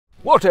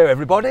Righto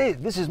everybody,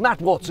 this is Matt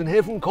Watson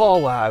here from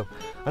Carwow,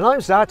 and I'm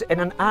sat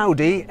in an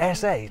Audi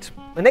S8.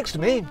 And next to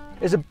me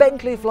is a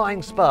Bentley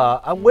Flying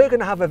Spur, and we're going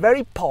to have a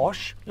very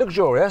posh,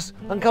 luxurious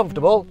and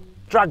comfortable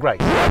drag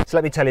race. So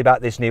let me tell you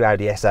about this new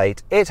Audi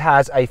S8. It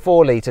has a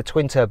 4-litre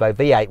twin-turbo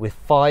V8 with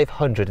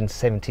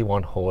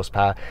 571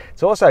 horsepower.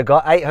 It's also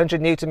got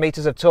 800 Newton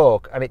meters of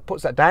torque, and it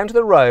puts that down to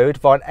the road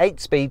via an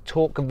 8-speed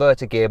torque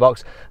converter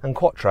gearbox and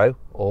quattro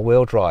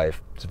all-wheel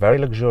drive. It's very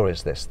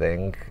luxurious, this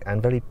thing,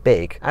 and very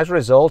big. As a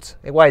result,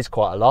 it weighs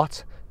quite a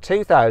lot,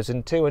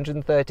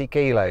 2,230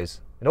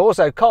 kilos. It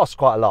also costs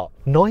quite a lot,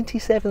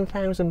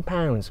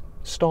 £97,000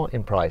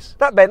 starting price.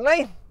 That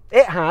Bentley,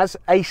 it has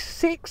a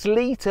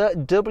 6-litre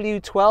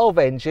W12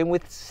 engine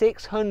with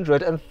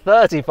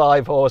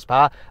 635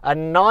 horsepower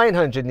and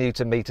 900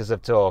 Newton meters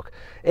of torque.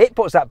 It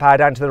puts that power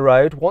down to the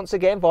road, once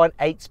again via an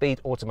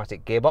 8-speed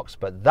automatic gearbox,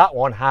 but that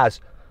one has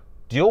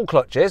dual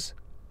clutches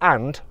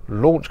and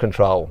launch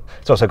control.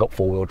 It's also got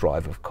 4-wheel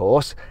drive, of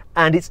course,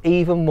 and it's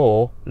even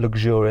more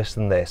luxurious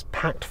than this,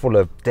 packed full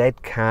of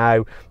dead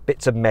cow,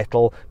 bits of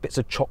metal, bits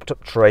of chopped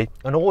up tree,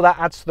 and all that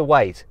adds to the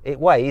weight. It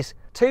weighs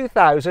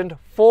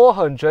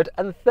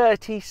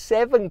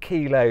 2,437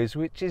 kilos,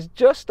 which is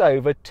just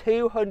over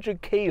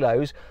 200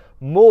 kilos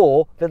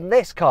more than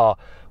this car,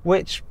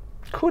 which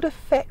could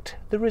affect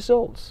the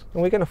results,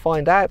 and we're going to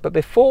find out. But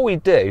before we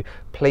do,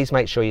 please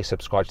make sure you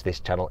subscribe to this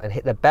channel and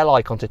hit the bell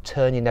icon to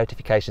turn your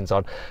notifications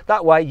on.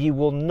 That way you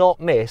will not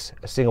miss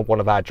a single one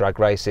of our drag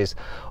races.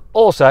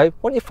 Also,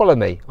 why don't you follow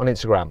me on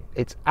Instagram?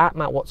 It's at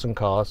Matt Watson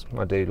Cars.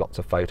 I do lots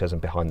of photos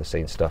and behind the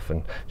scenes stuff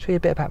and show you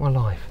a bit about my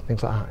life,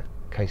 things like that, in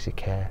case you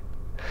care.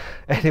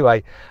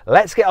 Anyway,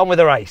 let's get on with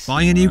the race.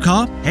 Buying a new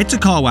car? Head to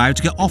Carwow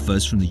to get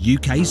offers from the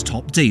UK's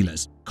top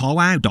dealers.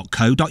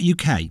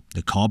 carwow.co.uk,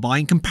 the car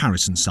buying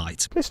comparison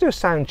site. Let's do a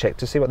sound check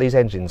to see what these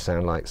engines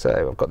sound like.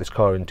 So I've got this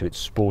car into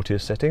its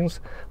sportiest settings.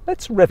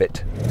 Let's rev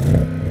it.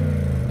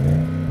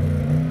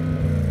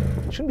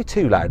 It shouldn't be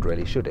too loud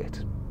really, should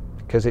it?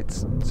 Because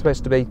it's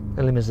supposed to be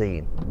a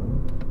limousine.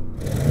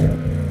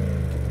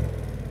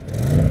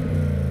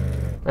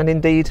 And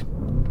indeed,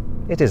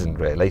 it isn't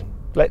really.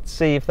 Let's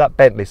see if that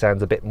Bentley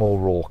sounds a bit more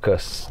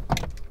raucous.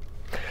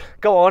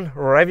 Go on,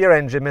 rev your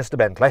engine, Mr.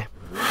 Bentley.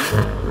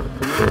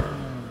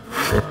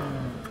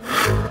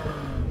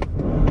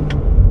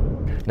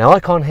 Now I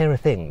can't hear a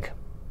thing.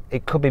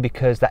 It could be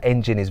because that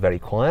engine is very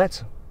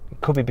quiet. It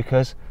could be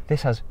because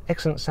this has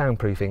excellent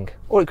soundproofing,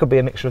 or it could be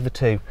a mixture of the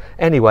two.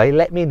 Anyway,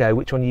 let me know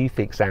which one you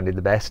think sounded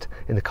the best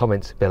in the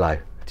comments below.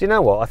 Do you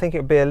know what? I think it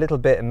would be a little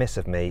bit amiss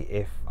of me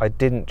if I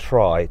didn't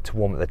try to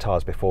warm up the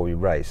tyres before we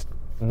raced.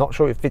 I'm not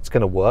sure if it's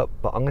going to work,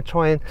 but I'm going to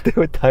try and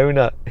do a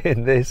donut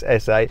in this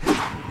S8.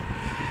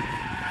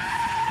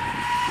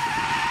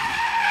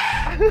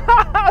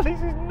 This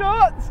is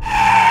nuts!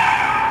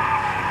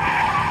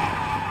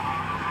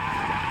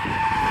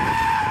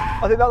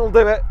 I think that'll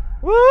do it.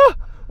 Woo!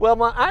 Well,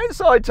 my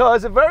outside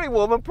tyres are very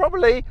warm and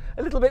probably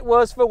a little bit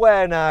worse for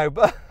wear now,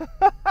 but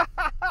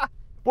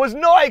was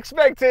not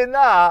expecting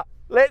that.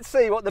 Let's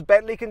see what the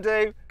Bentley can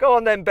do. Go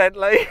on then,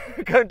 Bentley.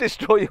 Go and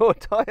destroy your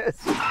tyres.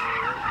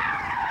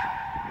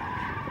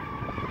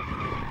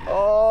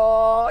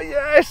 Oh,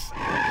 yes!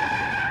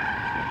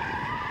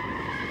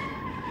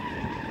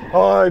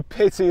 Oh, I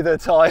pity the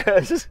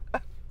tyres.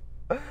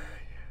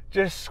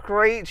 Just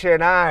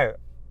screeching out.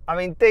 I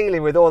mean,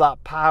 dealing with all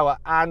that power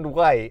and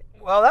weight.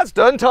 Well, that's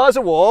done. Tyres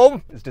are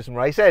warm. Let's do some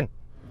racing.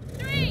 3,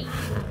 2.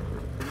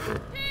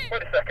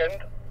 Wait a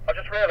second. I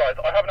just realised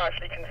I haven't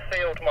actually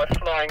concealed my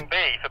flying B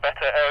for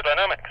better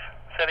aerodynamics.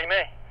 Silly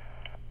me.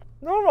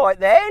 All right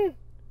then.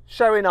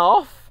 Showing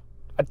off.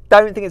 I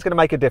don't think it's going to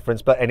make a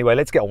difference, but anyway,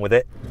 let's get on with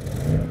it. 3,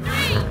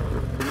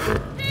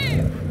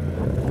 2,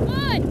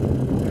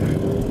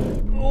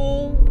 1.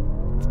 Oh,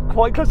 it's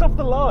quite close off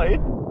the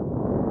line.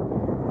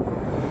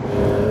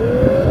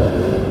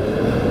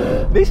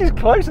 This is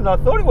closer than I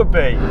thought it would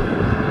be.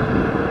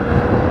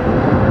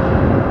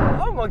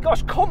 Oh my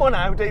gosh, come on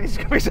Audi, this is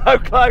going to be so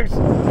close.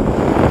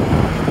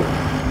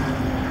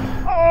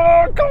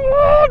 Oh, come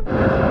on!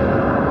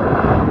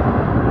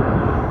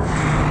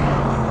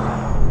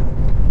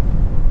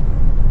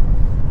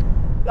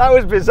 That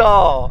was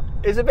bizarre.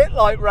 It's a bit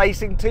like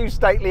racing two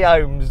stately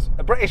homes,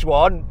 a British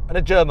one and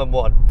a German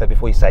one. So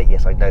before you say,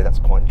 yes, I know that's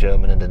quite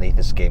German underneath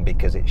the skin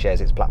because it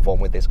shares its platform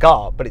with this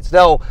car, but it's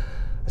still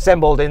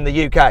assembled in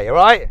the UK, all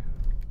right?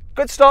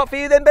 Good start for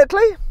you then,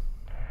 Bentley?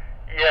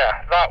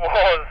 Yeah, that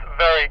was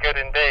very good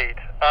indeed.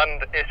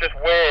 And it's just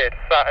weird,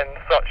 sat in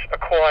such a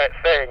quiet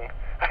thing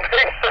and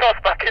being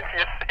thrust back into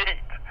your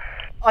seat.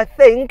 I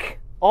think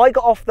I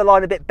got off the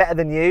line a bit better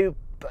than you,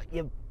 but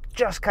you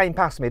just came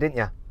past me, didn't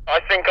you? I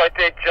think I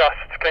did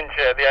just clinch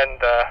it at the end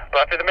there,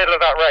 but in the middle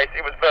of that race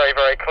it was very,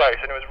 very close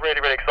and it was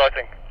really, really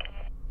exciting.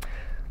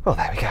 Well,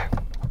 there we go.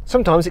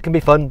 Sometimes it can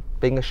be fun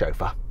being a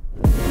chauffeur.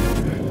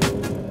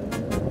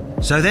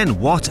 So then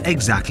what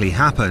exactly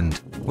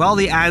happened? Well,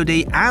 the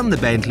Audi and the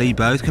Bentley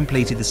both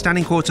completed the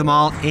standing quarter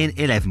mile in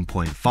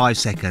 11.5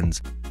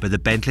 seconds, but the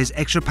Bentley's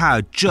extra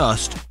power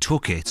just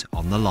took it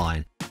on the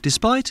line,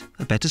 despite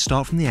a better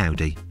start from the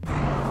Audi.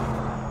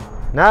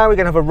 Now we're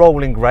going to have a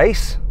rolling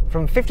race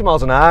from 50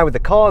 miles an hour with the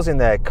cars in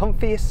their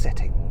comfiest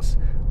settings,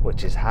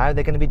 which is how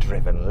they're going to be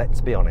driven, let's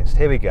be honest.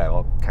 Here we go,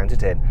 I'll count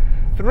it in.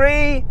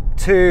 3,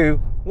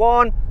 2,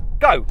 1,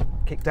 go!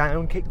 Kick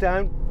down, kick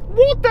down.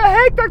 What the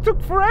heck? That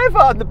took forever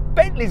and the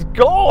Bentley's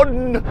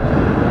gone!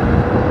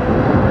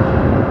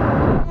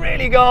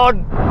 Really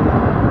gone! I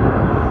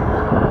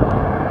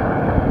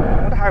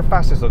wonder how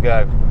fast this will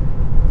go.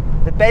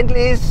 The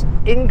Bentley is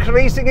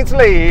increasing its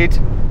lead. I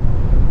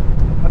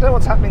don't know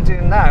what's happening to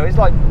him now. He's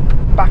like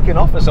backing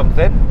off or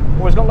something,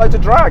 or he's got loads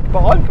of drag,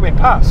 but I'm coming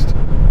past.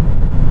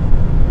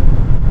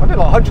 I did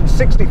like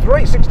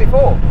 163,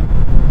 64.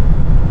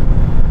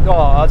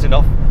 Oh, that's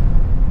enough.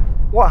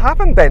 What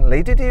happened,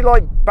 Bentley? Did you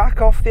like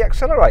back off the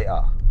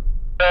accelerator?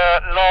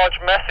 A large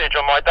message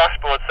on my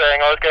dashboard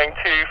saying I was going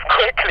too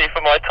quickly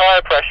for my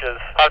tyre pressures.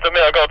 I have to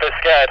admit I got a bit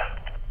scared.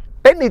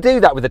 Bentley do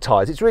that with the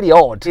tyres, it's really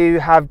odd. You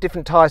have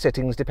different tyre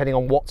settings depending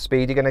on what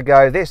speed you're going to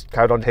go. This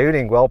carried on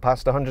tuning well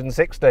past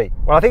 160.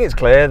 Well, I think it's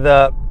clear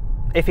that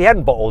if he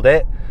hadn't bottled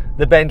it,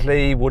 the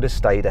Bentley would have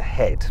stayed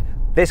ahead.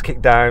 This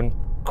kicked down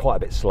quite a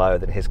bit slower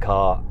than his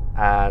car,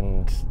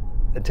 and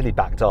until he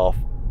backed off,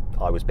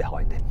 I was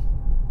behind him.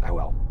 Oh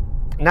well.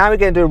 Now we're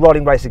going to do a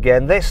rolling race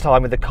again, this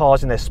time with the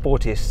cars in their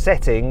sportiest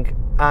setting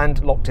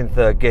and locked in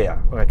third gear.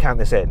 I'm going to count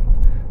this in.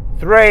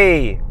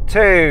 3,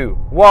 2,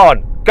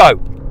 1, go!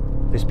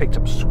 This picked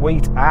up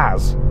sweet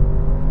as.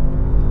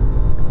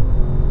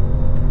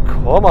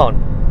 Come on.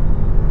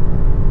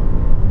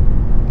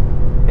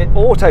 It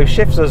auto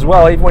shifts as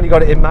well, even when you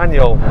got it in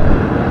manual.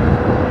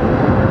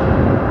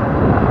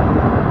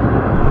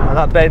 And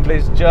that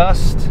Bentley's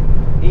just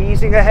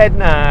easing ahead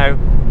now.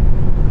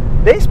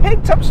 This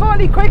picked up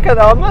slightly quicker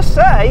though, I must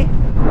say.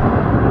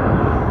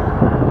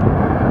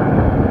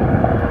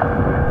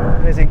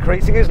 And he's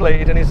increasing his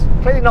lead and he's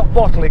clearly not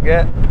bottling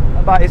it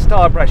about his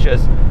tyre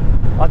pressures.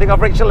 I think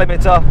I've reached a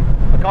limiter.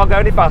 I can't go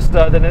any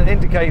faster than an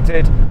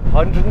indicated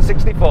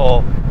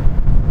 164.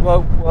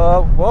 Whoa,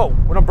 whoa, whoa.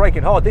 When I'm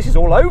braking hard, this is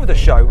all over the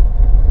show.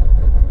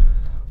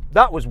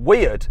 That was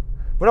weird.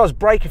 When I was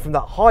braking from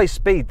that high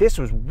speed, this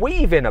was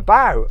weaving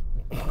about.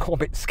 A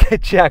bit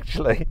sketchy,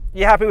 actually.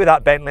 You happy with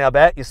that, Bentley, I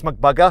bet, you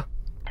smug bugger?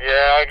 Yeah,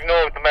 I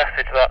ignored the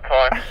message that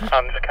time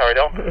and just carried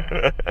on.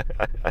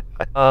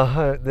 I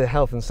hope the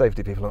health and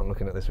safety people aren't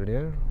looking at this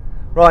video.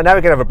 Right, now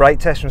we're going to have a brake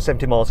test from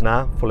 70 miles an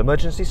hour. Full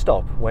emergency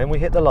stop when we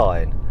hit the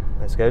line.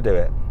 Let's go do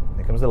it.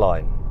 Here comes the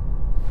line.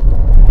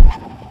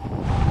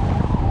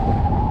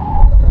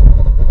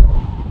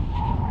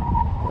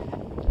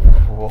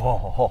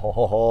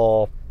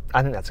 Whoa.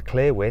 I think that's a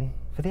clear win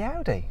for the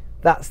Audi.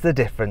 That's the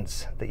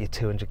difference that your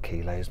 200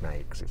 kilos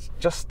makes. It's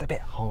just a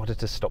bit harder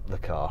to stop the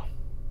car.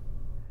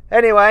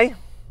 Anyway,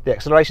 the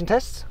acceleration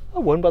tests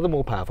are won by the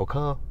more powerful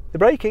car. The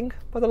braking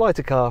by the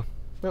lighter car.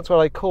 That's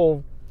what I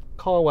call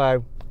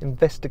carwow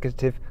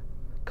investigative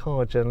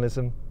car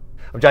journalism.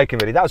 I'm joking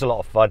really, that was a lot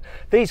of fun.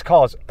 These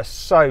cars are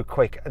so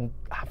quick and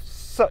have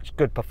such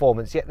good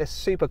performance, yet they're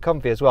super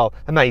comfy as well.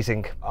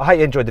 Amazing. I hope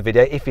you enjoyed the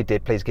video. If you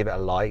did, please give it a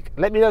like.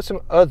 Let me know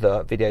some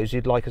other videos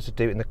you'd like us to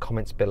do in the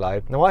comments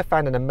below. Now, I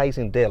found an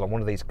amazing deal on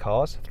one of these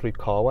cars through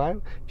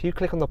carwow. If you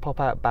click on the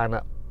pop-out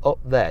banner up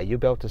there, you'll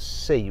be able to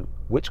see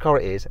which car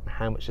it is and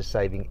how much the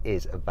saving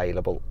is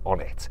available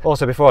on it.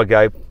 Also, before I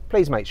go,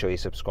 please make sure you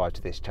subscribe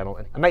to this channel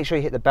and make sure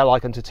you hit the bell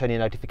icon to turn your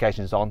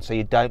notifications on so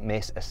you don't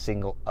miss a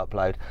single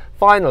upload.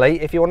 Finally,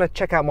 if you want to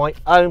check out my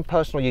own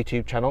personal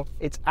YouTube channel,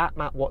 it's at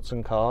Matt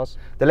Watson Cars.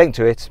 The link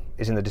to it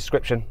is in the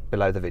description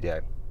below the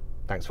video.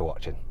 Thanks for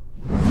watching.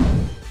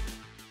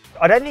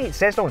 I don't think it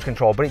says launch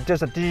control, but it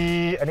does a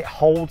D and it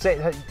holds it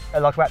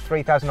at like about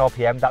 3,000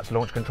 RPM. That's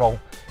launch control.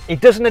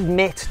 It doesn't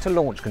admit to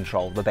launch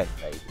control, the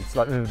Bentley. It's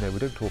like, oh no, we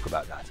don't talk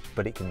about that,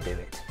 but it can do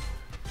it.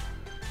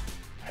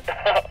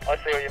 I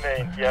see what you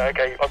mean. Yeah,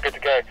 okay, I'm good to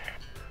go.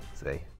 See.